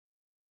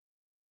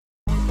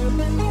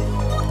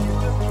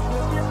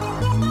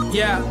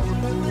Yeah.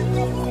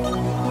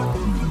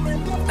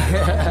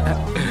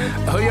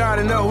 Oh, you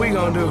already know what we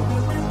gonna do.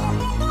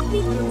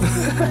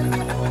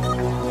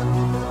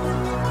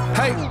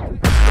 Hey.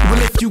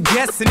 Well, if you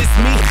guessing it's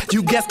me,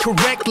 you guessed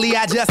correctly.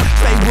 I just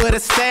stay with a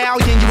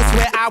stallion. You would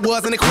swear I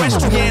was an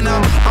equestrian.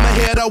 I'm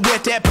ahead up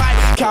with that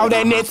pipe, call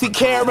that Nancy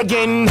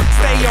Kerrigan.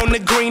 Stay on the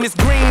greenest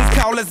greens,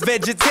 call us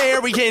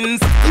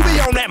vegetarians. You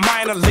be on that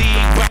minor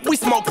league, but we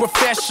smoke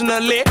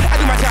professionally. I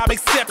do my job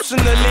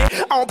exceptionally,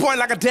 on point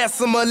like a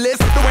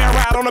decimalist. The way I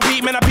ride on the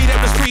beat, man, I beat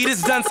up the street,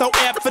 it's done so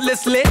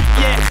effortlessly.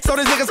 Yeah, so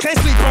these niggas can't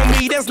sleep on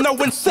me, there's no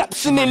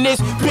inception in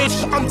this.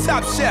 Bitch, I'm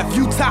top chef,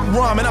 you top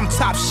ramen, I'm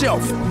top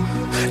shelf.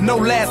 No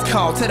last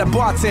call, tell the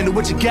bartender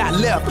what you got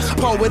left.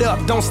 Pour it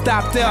up, don't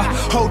stop there.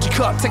 Hold your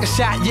cup, take a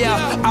shot,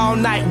 yeah. All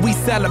night we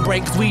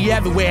celebrate, cause we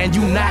everywhere and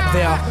you not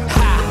there.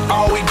 Ha.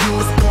 All we do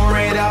is pour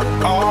it up,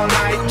 all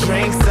night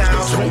drinks down.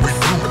 That's all we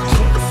do,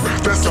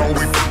 that's all we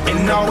do.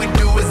 And all we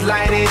do is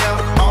light it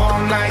up, all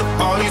night.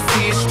 All you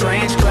see is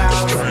strange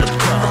clouds. Strange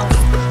clouds.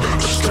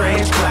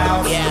 Strange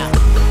clouds. Yeah.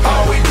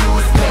 All we do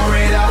is pour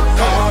it up,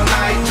 all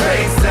night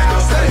drinks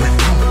down. That's all we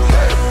do,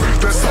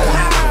 that's all we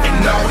do.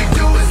 And all we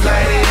do is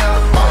light it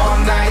up.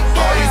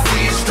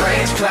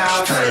 Strange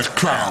clouds, strange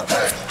clouds,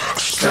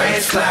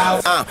 strange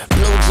clouds.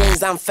 Blue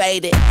jeans, I'm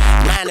faded,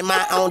 minding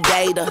my own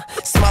data,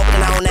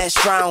 smoking on that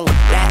strong,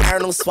 that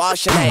Arnold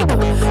Schwarzenegger.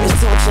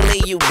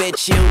 Essentially, you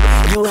bitch,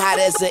 you hot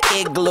as an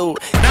igloo.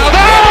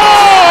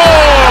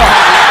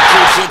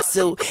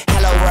 Jiu-jitsu,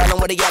 hello world, I'm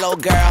with a yellow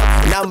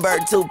girl, number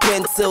 2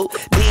 pencil.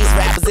 These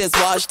rappers is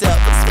washed up,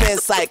 spin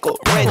cycle,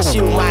 rinse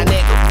you, my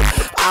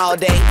nigga. All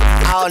day,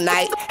 all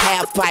night,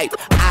 half pipe.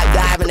 I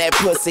dive in that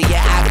pussy,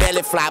 yeah, I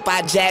belly flop,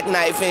 I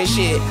jackknife and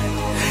shit.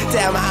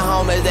 Tell my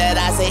homies that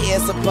I say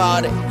it's a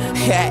party.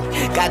 Yeah,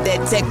 got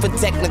that tech for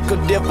technical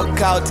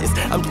difficulties.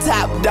 I'm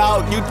top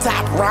dog, you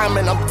top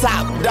ramen, I'm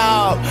top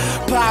dog.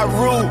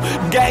 Pyru,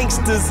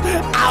 gangsters,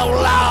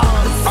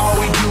 outlaws. All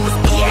we do is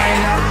pour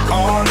it up,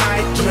 all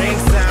night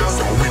drinks down.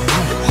 That's all we do.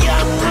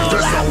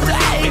 That's all we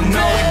do. And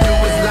all we do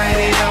is light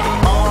it up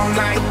all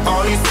night.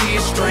 All you see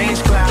is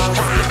strange clouds.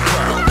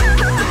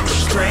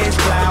 Strange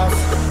clouds.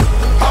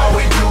 All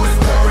we do is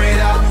pour it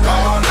up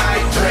all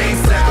night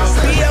drinks down.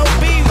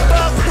 B.O.B.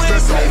 fuck with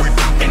That's all we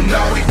do. And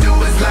all we do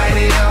is light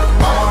it up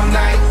all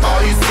night.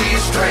 All you see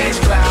is strange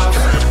clouds.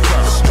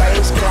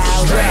 Strange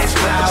clouds. Strange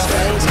clouds.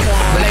 Strange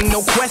clouds. But ain't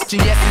no question,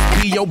 yes,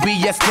 it's B.O.B.,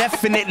 yes,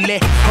 definitely.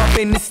 Up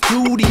in the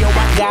studio,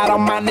 I got all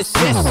my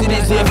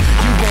necessities. If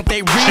you want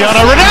they real,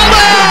 Cristiano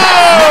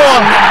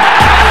Ronaldo!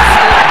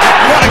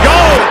 What a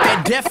goal!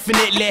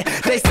 Definitely,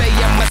 they say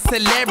I'm a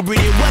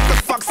celebrity. What the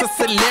fuck's a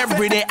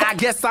celebrity? I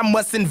guess I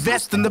must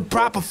invest in the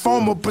proper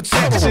form of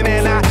protection.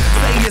 And I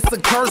say it's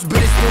a curse, but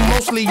it's still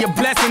mostly a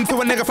blessing.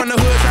 To a nigga from the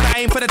hood trying to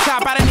aim for the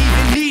top, I didn't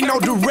even need no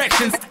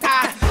directions.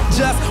 I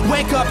just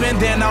wake up and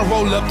then I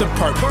roll up the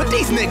perk. But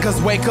these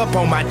niggas wake up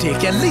on my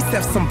dick, at least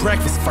have some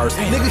breakfast first.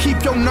 Nigga,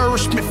 keep your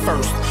nourishment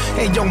first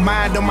and your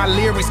mind on my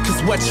lyrics,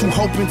 cause what you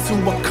hoping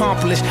to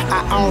accomplish,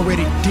 I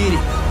already did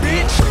it,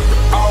 bitch.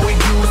 All we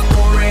do is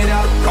pour it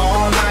up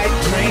all night,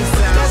 drinks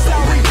down. That's how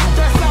we do,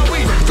 that's how we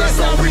do, that's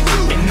how we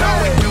do. And all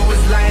we